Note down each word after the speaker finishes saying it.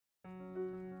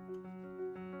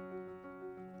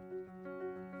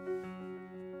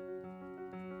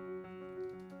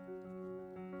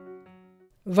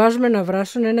Βάζουμε να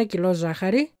βράσουν 1 κιλό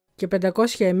ζάχαρη και 500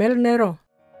 ml νερό.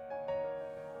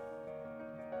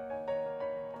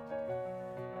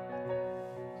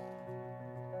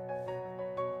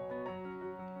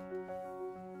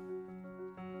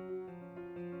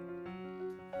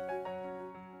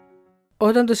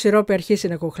 Όταν το σιρόπι αρχίσει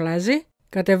να κοχλάζει,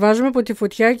 κατεβάζουμε από τη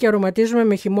φωτιά και αρωματίζουμε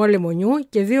με χυμό λεμονιού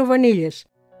και 2 βανίλιες.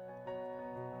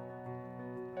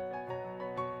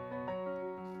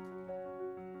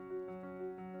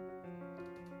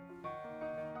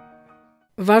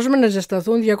 Βάζουμε να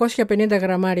ζεσταθούν 250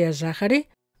 γραμμάρια ζάχαρη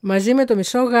μαζί με το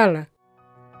μισό γάλα.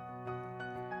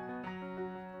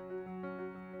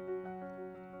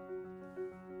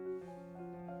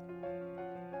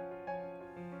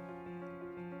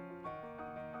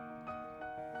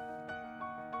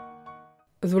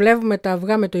 Δουλεύουμε τα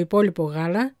αυγά με το υπόλοιπο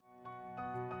γάλα.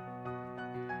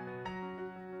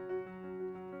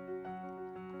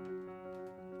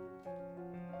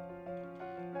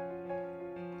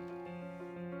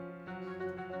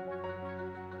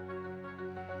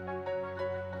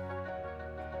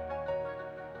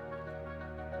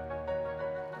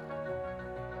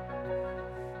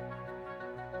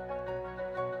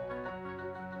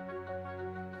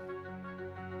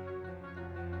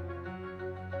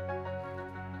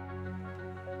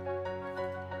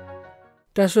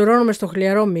 Τα σουρώνουμε στο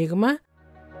χλιαρό μείγμα.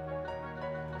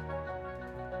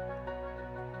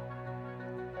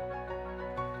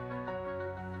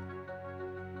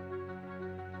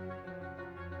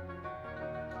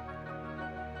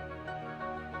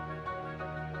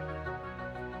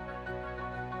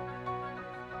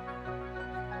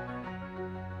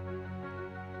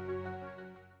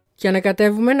 Και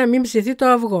ανακατεύουμε να μην ψηθεί το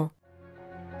αυγό.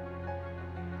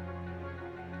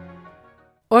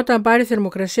 Όταν πάρει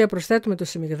θερμοκρασία προσθέτουμε το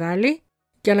σιμιγδάλι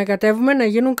και ανακατεύουμε να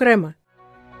γίνουν κρέμα.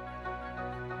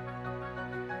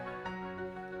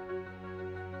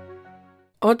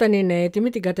 Όταν είναι έτοιμη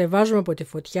την κατεβάζουμε από τη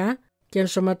φωτιά και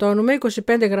ενσωματώνουμε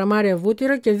 25 γραμμάρια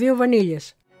βούτυρο και 2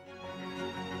 βανίλιες.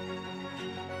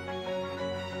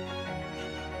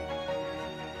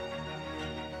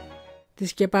 Τη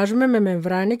σκεπάζουμε με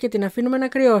μεμβράνη και την αφήνουμε να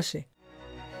κρυώσει.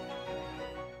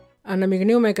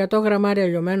 Αναμειγνύουμε 100 γραμμάρια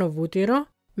λιωμένο βούτυρο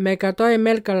με 100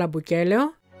 ml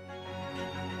καλαμπουκέλαιο,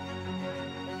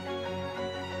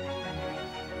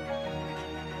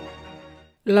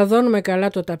 λαδώνουμε καλά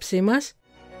το ταψί μας,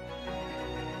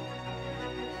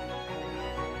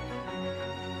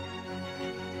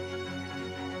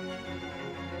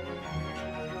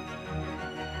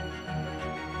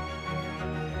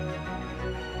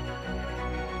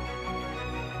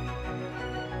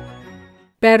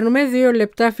 παίρνουμε 2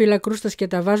 λεπτά φύλλα κρούστας και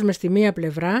τα βάζουμε στη μία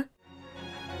πλευρά.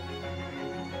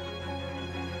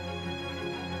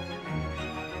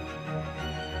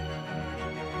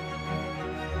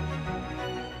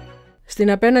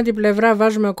 Στην απέναντι πλευρά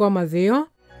βάζουμε ακόμα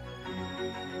 2.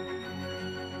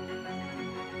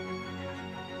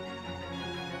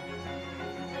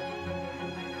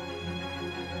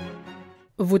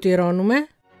 Βουτυρώνουμε.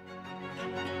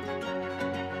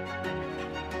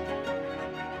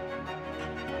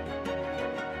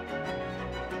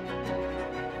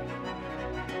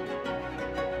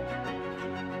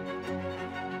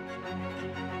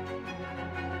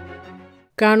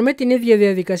 Κάνουμε την ίδια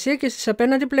διαδικασία και στις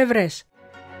απέναντι πλευρές.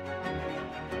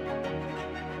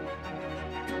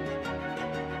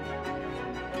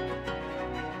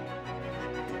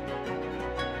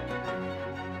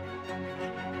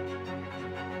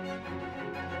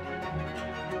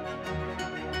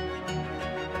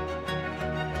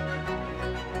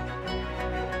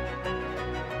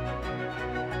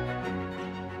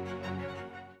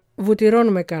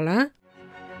 Βουτυρώνουμε καλά.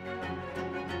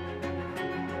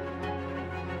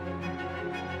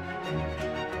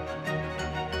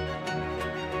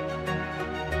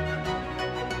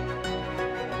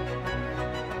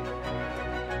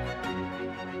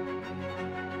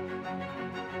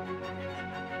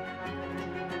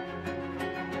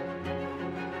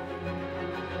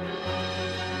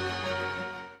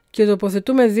 Και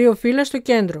τοποθετούμε 2 φύλλα στο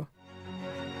κέντρο.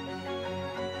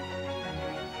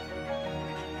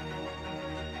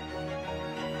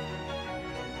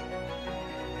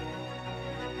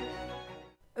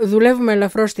 Δουλεύουμε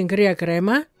ελαφρώς στην κρύα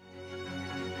κρέμα.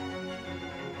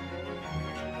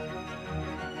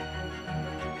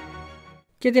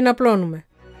 Και την απλώνουμε.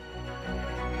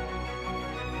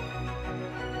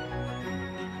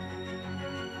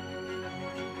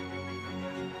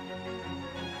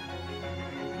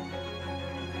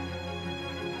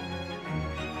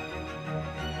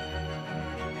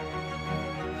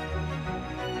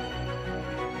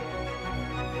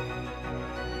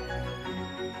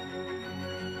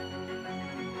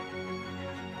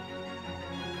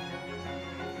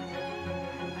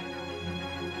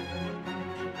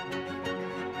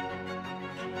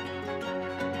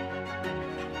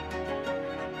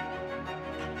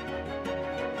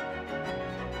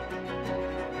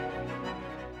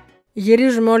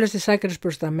 Γυρίζουμε όλες τις άκρες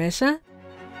προς τα μέσα.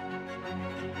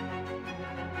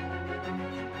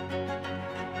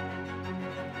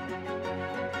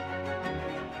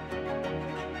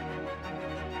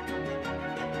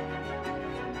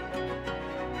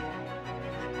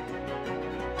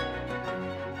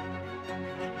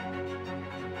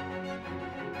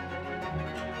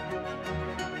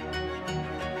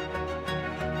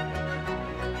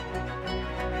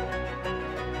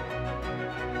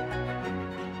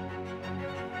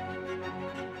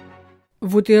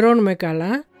 Βουτυρώνουμε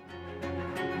καλά.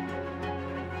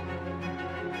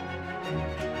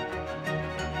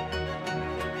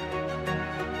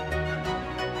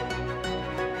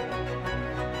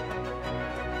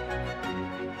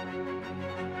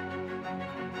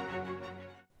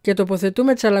 Και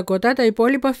τοποθετούμε τσαλακωτά τα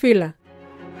υπόλοιπα φύλλα.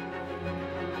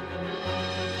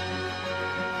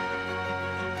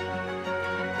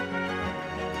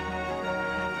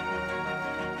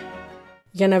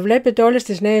 Για να βλέπετε όλες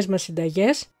τις νέες μας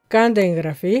συνταγές, κάντε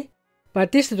εγγραφή,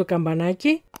 πατήστε το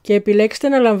καμπανάκι και επιλέξτε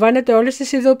να λαμβάνετε όλες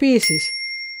τις ειδοποιήσεις.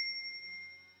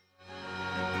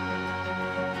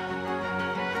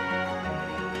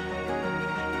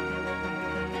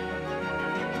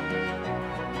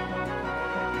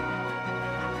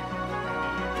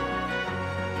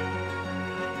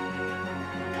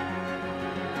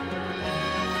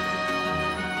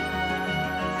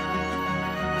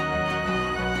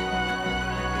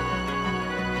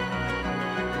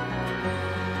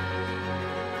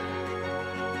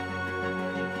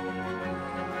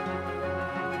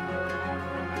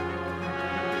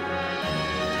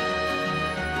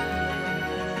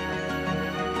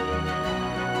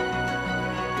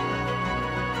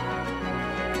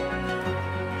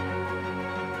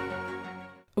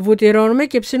 Βουτυρώνουμε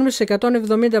και ψήνουμε σε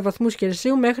 170 βαθμούς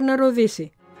Κελσίου μέχρι να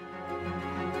ροδίσει.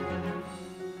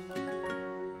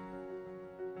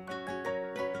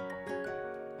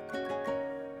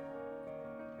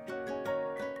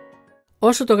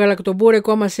 Όσο το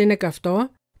γαλακτομπούρεκό μας είναι καυτό,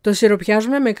 το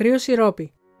σιροπιάζουμε με κρύο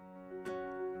σιρόπι.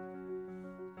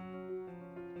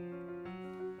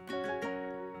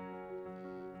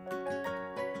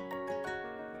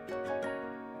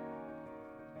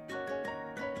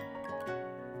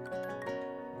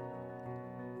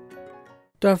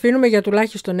 Το αφήνουμε για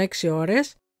τουλάχιστον 6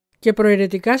 ώρες και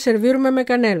προαιρετικά σερβίρουμε με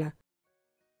κανέλα.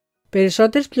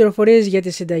 Περισσότερες πληροφορίες για τη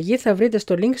συνταγή θα βρείτε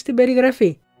στο link στην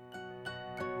περιγραφή.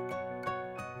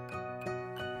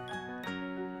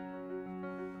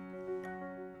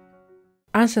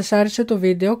 Αν σας άρεσε το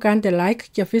βίντεο, κάντε like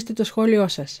και αφήστε το σχόλιο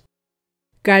σας.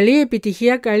 Καλή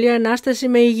επιτυχία, καλή Ανάσταση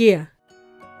με υγεία!